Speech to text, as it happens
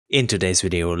In today's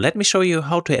video, let me show you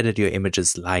how to edit your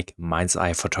images like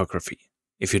Mindzeye Photography.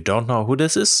 If you don't know who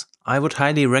this is, I would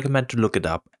highly recommend to look it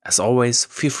up. As always,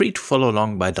 feel free to follow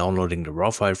along by downloading the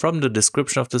raw file from the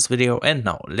description of this video, and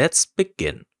now let's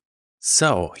begin.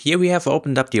 So here we have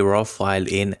opened up the raw file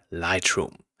in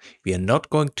Lightroom. We are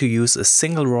not going to use a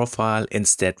single raw file,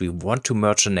 instead we want to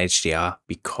merge an HDR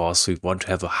because we want to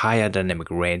have a higher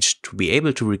dynamic range to be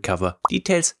able to recover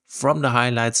details from the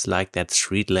highlights like that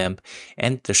street lamp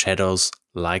and the shadows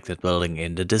like that building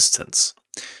in the distance.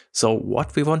 So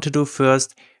what we want to do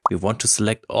first, we want to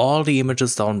select all the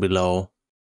images down below,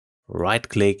 right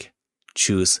click,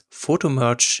 choose Photo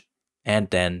Merge and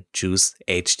then choose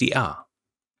HDR.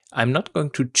 I'm not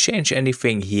going to change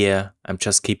anything here, I'm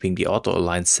just keeping the auto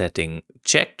align setting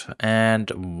checked,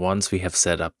 and once we have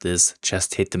set up this,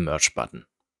 just hit the merge button.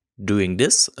 Doing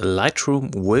this,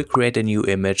 Lightroom will create a new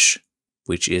image,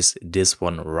 which is this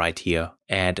one right here,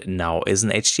 and now is an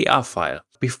HDR file.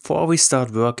 Before we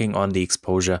start working on the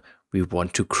exposure, we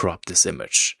want to crop this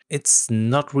image. It's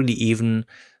not really even,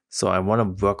 so I want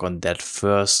to work on that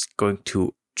first. Going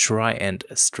to try and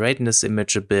straighten this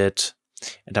image a bit.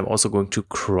 And I'm also going to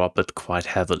crop it quite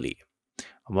heavily.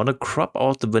 I want to crop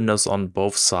out the windows on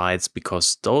both sides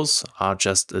because those are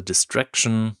just a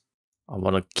distraction. I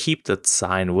want to keep that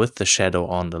sign with the shadow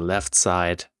on the left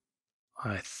side.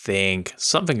 I think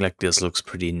something like this looks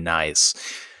pretty nice.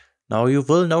 Now you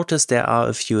will notice there are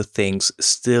a few things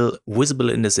still visible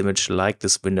in this image, like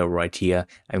this window right here.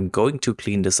 I'm going to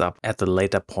clean this up at a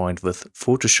later point with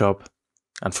Photoshop.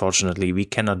 Unfortunately, we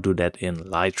cannot do that in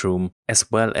Lightroom, as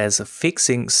well as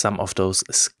fixing some of those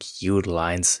skewed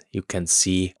lines you can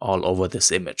see all over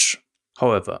this image.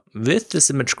 However, with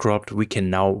this image cropped, we can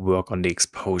now work on the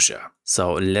exposure.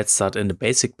 So let's start in the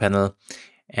basic panel,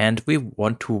 and we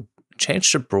want to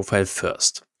change the profile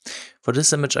first. For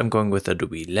this image, I'm going with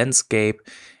Adobe Landscape.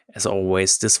 As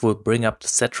always, this will bring up the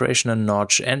saturation a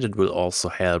notch, and it will also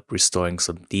help restoring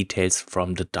some details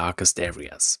from the darkest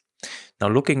areas. Now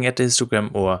looking at the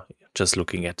histogram or just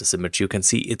looking at this image, you can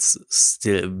see it's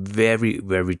still very,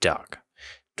 very dark.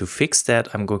 To fix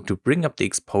that, I'm going to bring up the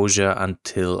exposure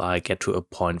until I get to a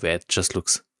point where it just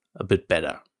looks a bit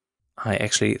better. I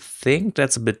actually think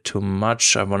that's a bit too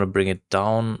much. I want to bring it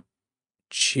down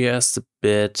just a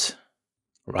bit.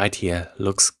 Right here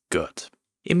looks good.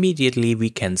 Immediately we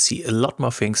can see a lot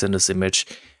more things in this image.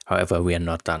 However, we are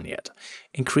not done yet.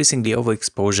 Increasing the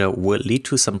overexposure will lead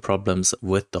to some problems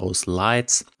with those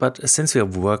lights, but since we are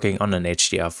working on an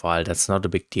HDR file, that's not a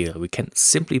big deal. We can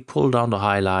simply pull down the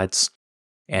highlights,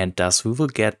 and thus we will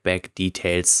get back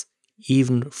details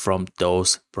even from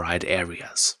those bright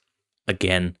areas.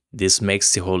 Again, this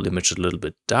makes the whole image a little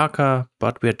bit darker,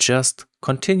 but we're just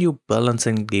continue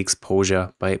balancing the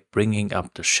exposure by bringing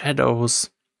up the shadows,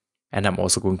 and I'm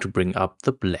also going to bring up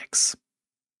the blacks.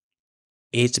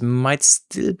 It might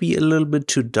still be a little bit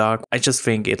too dark. I just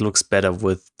think it looks better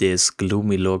with this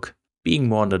gloomy look, being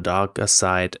more on the darker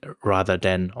side rather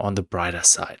than on the brighter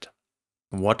side.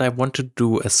 What I want to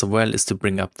do as well is to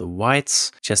bring up the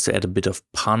whites, just to add a bit of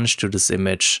punch to this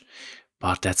image,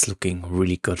 but that's looking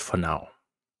really good for now.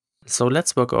 So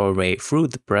let's work our way through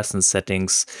the present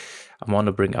settings. I want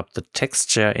to bring up the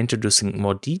texture, introducing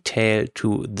more detail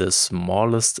to the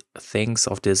smallest things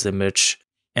of this image.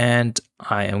 And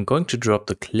I am going to drop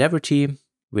the clarity,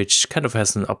 which kind of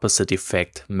has an opposite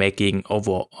effect, making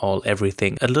overall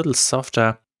everything a little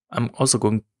softer. I'm also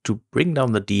going to bring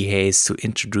down the dehaze to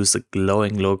introduce a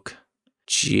glowing look,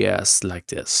 just like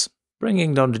this.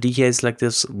 Bringing down the dehaze like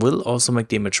this will also make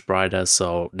the image brighter,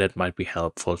 so that might be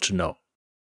helpful to know.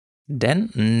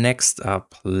 Then next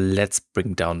up, let's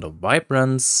bring down the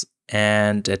vibrance,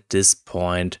 and at this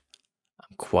point,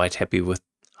 I'm quite happy with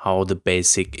how the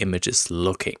basic image is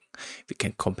looking. We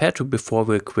can compare to before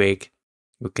real quick.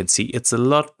 We can see it's a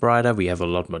lot brighter. We have a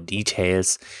lot more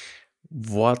details.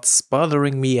 What's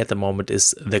bothering me at the moment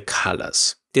is the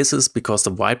colors. This is because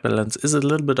the white balance is a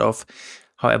little bit off.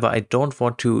 However, I don't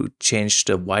want to change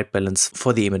the white balance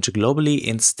for the image globally.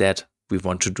 Instead, we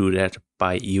want to do that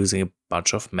by using a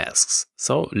bunch of masks.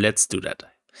 So let's do that.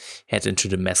 Head into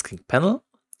the masking panel,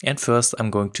 and first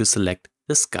I'm going to select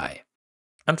the sky.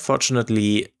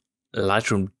 Unfortunately,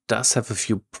 Lightroom does have a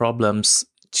few problems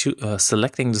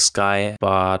selecting the sky,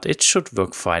 but it should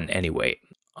work fine anyway.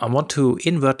 I want to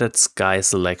invert that sky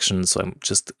selection, so I'm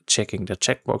just checking the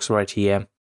checkbox right here.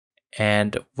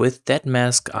 And with that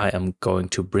mask, I am going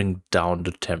to bring down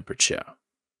the temperature.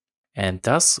 And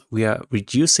thus, we are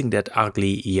reducing that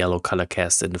ugly yellow color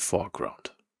cast in the foreground.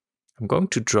 I'm going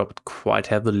to drop it quite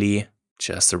heavily,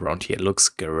 just around here. Looks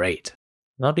great.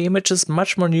 Now the image is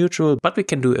much more neutral, but we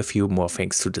can do a few more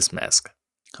things to this mask.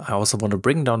 I also want to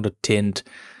bring down the tint,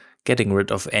 getting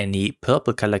rid of any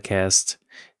purple color cast.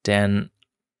 Then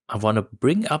I want to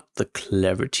bring up the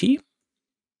clarity.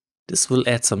 This will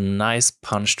add some nice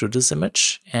punch to this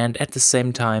image, and at the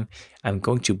same time I'm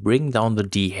going to bring down the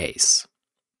dehaze.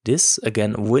 This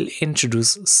again will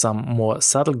introduce some more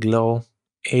subtle glow.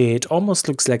 It almost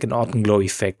looks like an autumn glow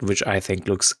effect, which I think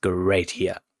looks great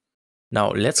here.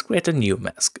 Now let's create a new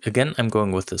mask. Again, I'm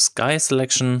going with the sky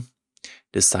selection.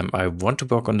 This time I want to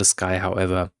work on the sky,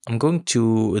 however. I'm going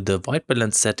to the white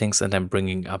balance settings and I'm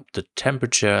bringing up the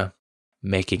temperature,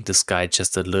 making the sky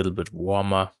just a little bit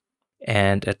warmer.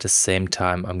 And at the same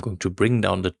time, I'm going to bring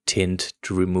down the tint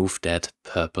to remove that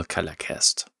purple color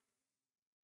cast.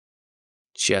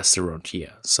 Just around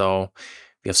here. So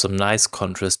we have some nice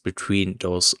contrast between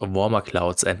those warmer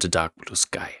clouds and the dark blue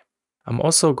sky. I'm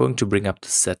also going to bring up the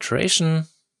saturation.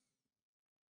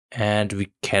 And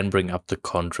we can bring up the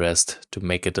contrast to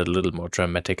make it a little more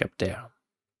dramatic up there.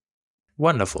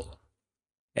 Wonderful.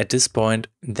 At this point,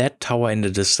 that tower in the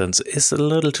distance is a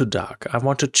little too dark. I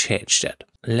want to change that.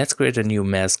 Let's create a new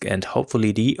mask and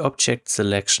hopefully the object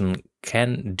selection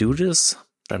can do this.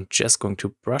 I'm just going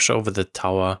to brush over the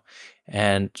tower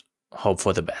and hope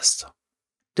for the best.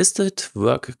 This did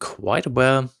work quite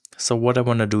well. So what I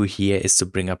want to do here is to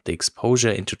bring up the exposure,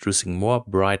 introducing more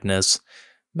brightness,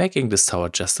 making this tower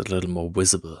just a little more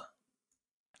visible.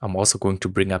 I'm also going to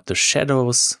bring up the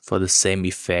shadows for the same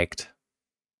effect.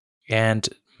 And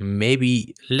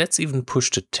maybe let's even push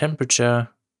the temperature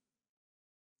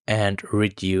and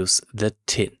reduce the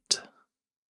tint.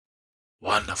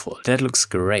 Wonderful, that looks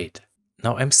great.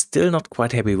 Now I'm still not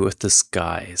quite happy with the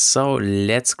sky, so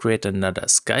let's create another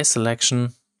sky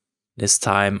selection. This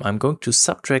time I'm going to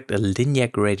subtract a linear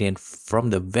gradient from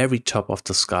the very top of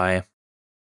the sky.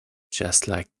 Just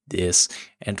like this.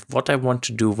 And what I want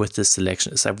to do with this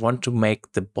selection is I want to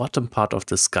make the bottom part of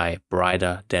the sky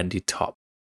brighter than the top.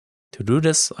 To do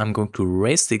this, I'm going to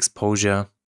raise the exposure.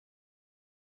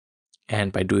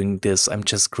 And by doing this, I'm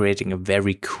just creating a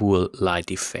very cool light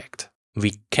effect.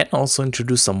 We can also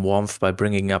introduce some warmth by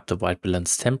bringing up the white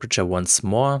balance temperature once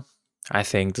more. I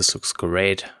think this looks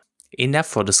great. Enough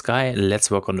for the sky.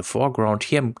 Let's work on the foreground.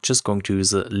 Here I'm just going to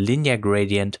use a linear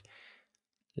gradient.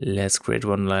 Let's create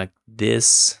one like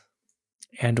this.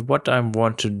 And what I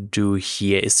want to do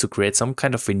here is to create some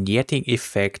kind of vignetting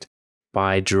effect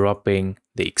by dropping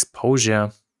the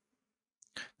exposure.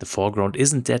 The foreground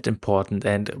isn't that important,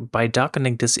 and by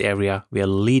darkening this area, we are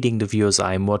leading the viewer's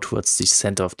eye more towards the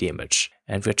center of the image.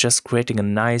 And we're just creating a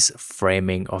nice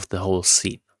framing of the whole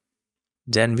scene.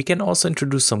 Then we can also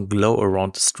introduce some glow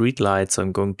around the street light, so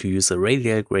I'm going to use a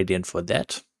radial gradient for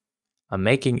that. I'm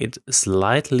making it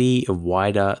slightly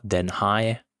wider than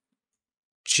high.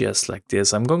 Just like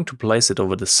this. I'm going to place it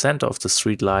over the center of the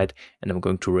street light and I'm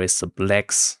going to raise the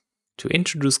blacks to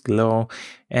introduce glow,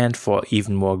 and for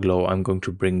even more glow I'm going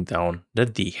to bring down the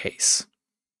dehaze.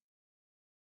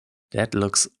 That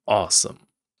looks awesome.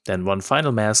 Then one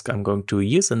final mask, I'm going to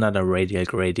use another radial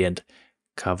gradient,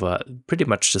 cover pretty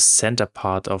much the center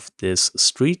part of this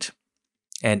street,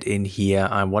 and in here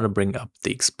I want to bring up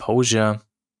the exposure.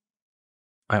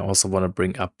 I also want to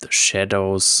bring up the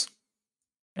shadows.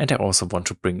 And I also want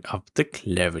to bring up the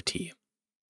clarity.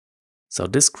 So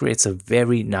this creates a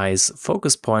very nice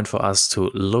focus point for us to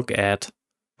look at,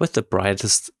 with the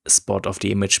brightest spot of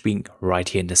the image being right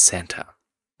here in the center.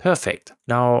 Perfect.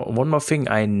 Now, one more thing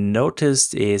I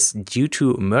noticed is due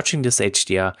to merging this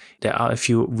HDR, there are a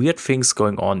few weird things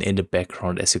going on in the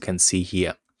background, as you can see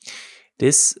here.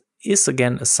 This is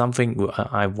again something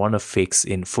I want to fix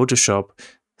in Photoshop,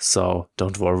 so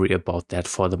don't worry about that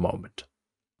for the moment.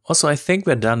 Also, I think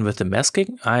we're done with the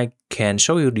masking. I can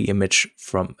show you the image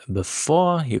from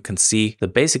before. You can see the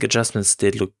basic adjustments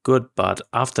did look good, but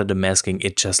after the masking,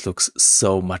 it just looks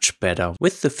so much better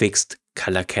with the fixed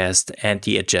color cast and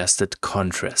the adjusted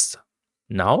contrast.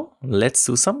 Now, let's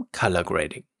do some color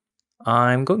grading.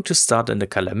 I'm going to start in the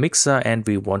color mixer and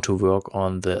we want to work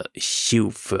on the hue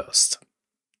first.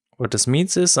 What this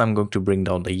means is I'm going to bring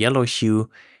down the yellow hue.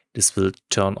 This will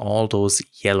turn all those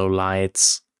yellow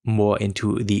lights more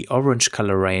into the orange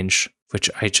color range,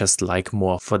 which I just like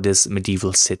more for this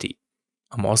medieval city.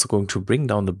 I'm also going to bring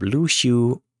down the blue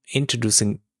hue,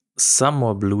 introducing some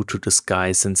more blue to the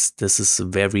sky since this is a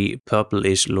very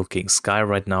purplish looking sky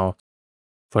right now.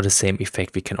 For the same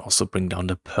effect, we can also bring down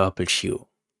the purple hue.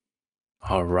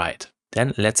 Alright,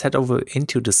 then let's head over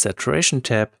into the saturation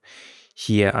tab.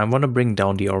 Here I want to bring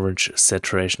down the orange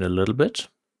saturation a little bit,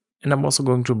 and I'm also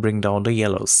going to bring down the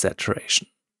yellow saturation.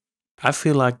 I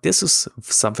feel like this is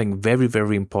something very,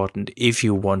 very important if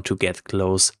you want to get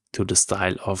close to the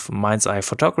style of Mindzeye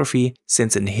Photography,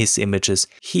 since in his images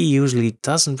he usually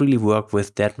doesn't really work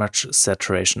with that much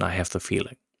saturation, I have the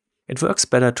feeling. It works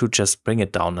better to just bring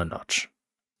it down a notch.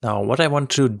 Now what I want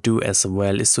to do as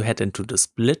well is to head into the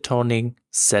split toning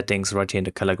settings right here in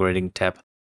the color grading tab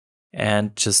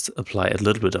and just apply a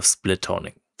little bit of split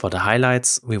toning. For the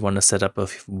highlights, we want to set up a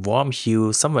warm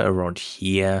hue somewhere around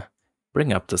here,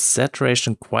 bring up the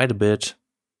saturation quite a bit.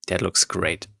 That looks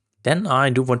great. Then I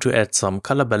do want to add some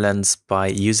color balance by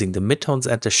using the midtones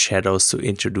and the shadows to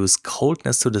introduce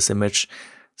coldness to this image.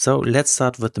 So let's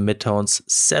start with the midtones,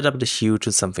 set up the hue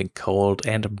to something cold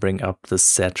and bring up the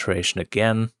saturation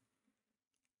again.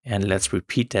 And let's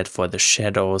repeat that for the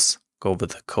shadows. Go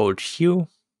with a cold hue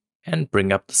and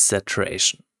bring up the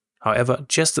saturation. However,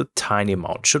 just a tiny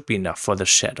amount should be enough for the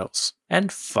shadows.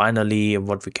 And finally,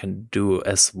 what we can do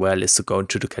as well is to go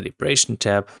into the calibration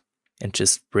tab and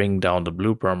just bring down the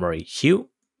blue primary hue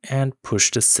and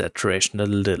push the saturation a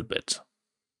little bit.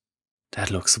 That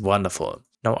looks wonderful.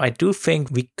 Now I do think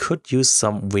we could use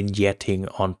some vignetting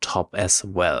on top as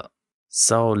well.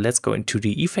 So let's go into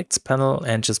the effects panel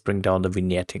and just bring down the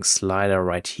vignetting slider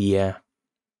right here.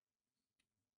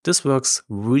 This works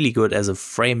really good as a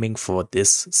framing for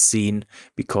this scene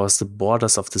because the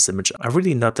borders of this image are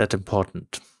really not that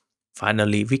important.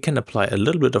 Finally, we can apply a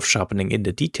little bit of sharpening in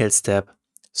the details tab.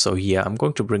 So here I'm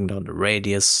going to bring down the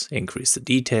radius, increase the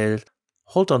detail,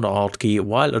 hold down the Alt key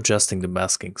while adjusting the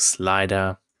masking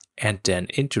slider, and then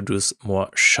introduce more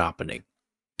sharpening.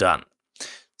 Done.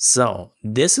 So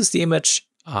this is the image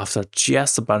after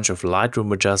just a bunch of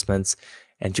Lightroom adjustments,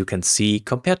 and you can see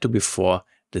compared to before,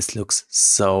 this looks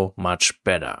so much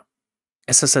better.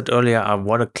 As I said earlier, I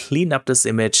want to clean up this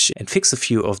image and fix a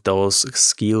few of those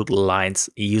skewed lines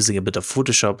using a bit of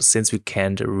Photoshop, since we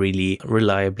can't really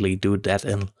reliably do that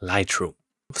in Lightroom.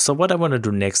 So what I want to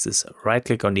do next is right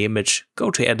click on the image,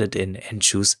 go to edit in and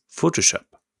choose Photoshop.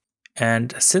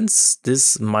 And since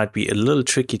this might be a little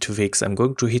tricky to fix, I'm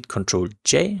going to hit Ctrl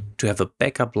J to have a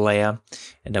backup layer,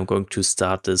 and I'm going to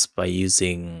start this by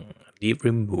using the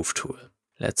remove tool.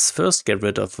 Let's first get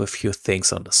rid of a few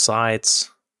things on the sides.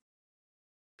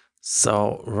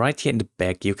 So right here in the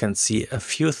back, you can see a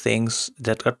few things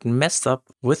that got messed up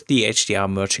with the HDR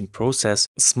merging process.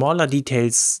 Smaller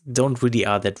details don't really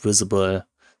are that visible,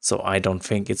 so I don't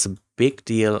think it's a big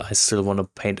deal. I still want to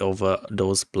paint over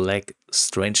those black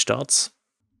strange dots.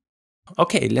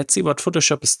 Okay, let's see what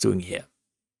Photoshop is doing here.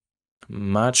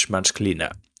 Much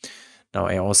cleaner. Now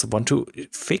I also want to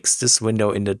fix this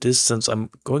window in the distance. I'm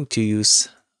going to use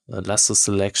the lasso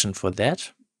selection for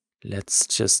that. Let's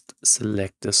just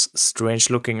select this strange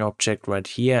looking object right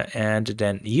here and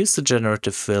then use the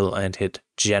generative fill and hit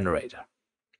generate.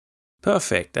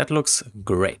 Perfect, that looks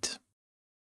great.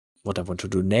 What I want to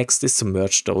do next is to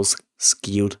merge those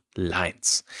skewed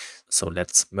lines. So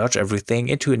let's merge everything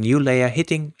into a new layer,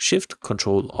 hitting Shift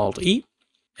Ctrl Alt E.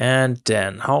 And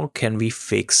then how can we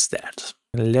fix that?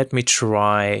 Let me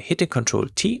try hitting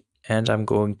Ctrl T, and I'm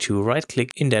going to right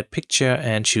click in that picture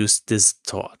and choose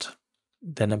distort.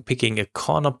 Then I'm picking a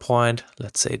corner point,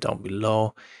 let's say down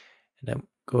below, and I'm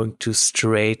going to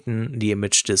straighten the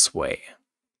image this way.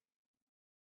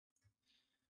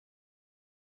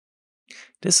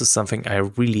 This is something I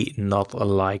really not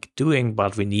like doing,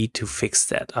 but we need to fix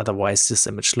that, otherwise this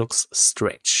image looks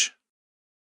strange.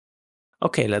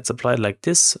 Okay, let's apply it like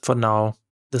this for now.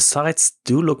 The sides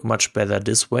do look much better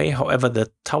this way, however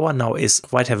the tower now is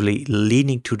quite heavily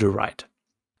leaning to the right.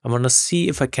 I want to see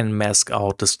if I can mask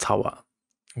out this tower.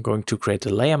 I'm going to create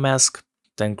a layer mask,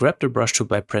 then grab the brush tool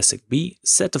by pressing B,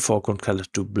 set the foreground color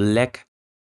to black,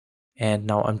 and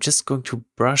now I'm just going to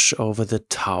brush over the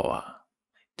tower.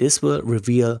 This will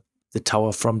reveal the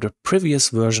tower from the previous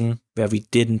version where we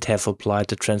didn't have applied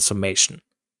the transformation.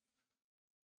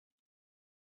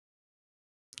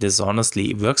 This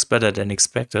honestly works better than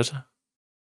expected.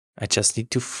 I just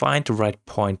need to find the right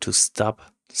point to stop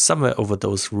somewhere over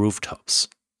those rooftops.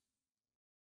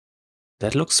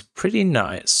 That looks pretty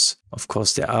nice. Of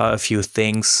course, there are a few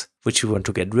things which we want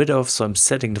to get rid of, so I'm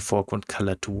setting the foreground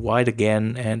color to white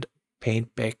again and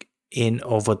paint back in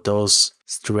over those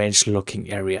strange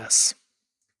looking areas.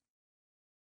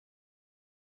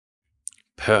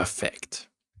 Perfect.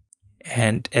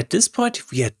 And at this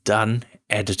point, we are done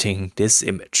editing this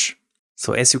image.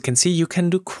 So as you can see, you can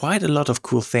do quite a lot of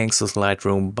cool things with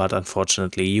Lightroom, but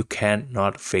unfortunately you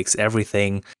cannot fix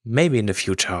everything. Maybe in the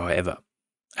future, however.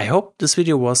 I hope this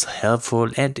video was helpful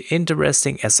and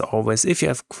interesting. As always, if you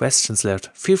have questions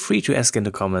left, feel free to ask in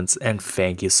the comments, and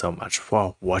thank you so much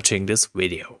for watching this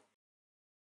video.